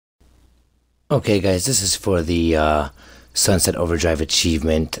Okay, guys, this is for the Sunset Overdrive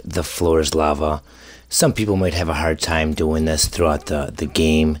achievement, The Floor is Lava. Some people might have a hard time doing this throughout the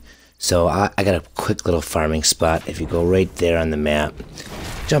game. So I got a quick little farming spot. If you go right there on the map,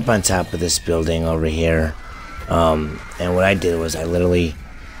 jump on top of this building over here. And what I did was I literally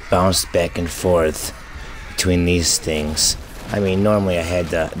bounced back and forth between these things. I mean, normally I had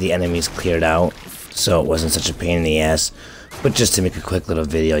the enemies cleared out, so it wasn't such a pain in the ass. But just to make a quick little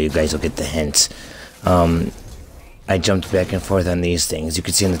video, you guys will get the hint. I jumped back and forth on these things. You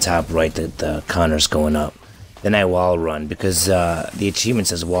can see in the top right that the counter's going up. Then I wall run, because the achievement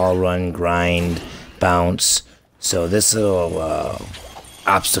says wall run, grind, bounce. So this little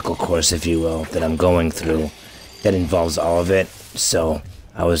obstacle course, if you will, that I'm going through, that involves all of it. So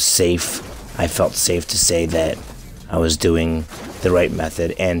I was safe. I felt safe to say that I was doing the right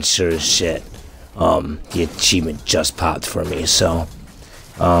method, and sure as shit, the achievement just popped for me. So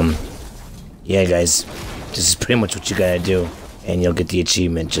yeah, guys, this is pretty much what you gotta do and you'll get the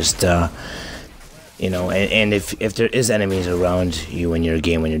achievement. Just you know, and if there is enemies around you in your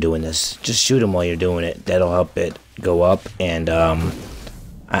game when you're doing this, just shoot them while you're doing it. That'll help it go up. And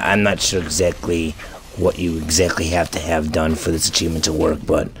I'm not sure exactly what you exactly have to have done for this achievement to work,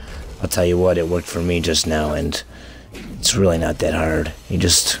 but I'll tell you what, it worked for me just now, and it's really not that hard. You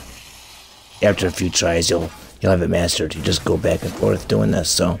just, after a few tries, you'll have it mastered. You just go back and forth doing this.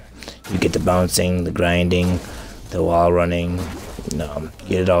 So you get the bouncing, the grinding, the wall running.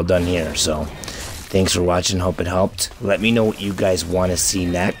 Get it all done here. So thanks for watching. Hope it helped. Let me know what you guys want to see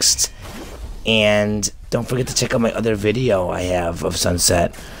next, and don't forget to check out my other video I have of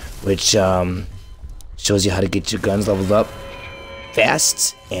Sunset, which shows you how to get your guns leveled up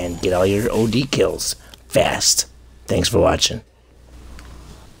fast and get all your OD kills fast. Thanks for watching.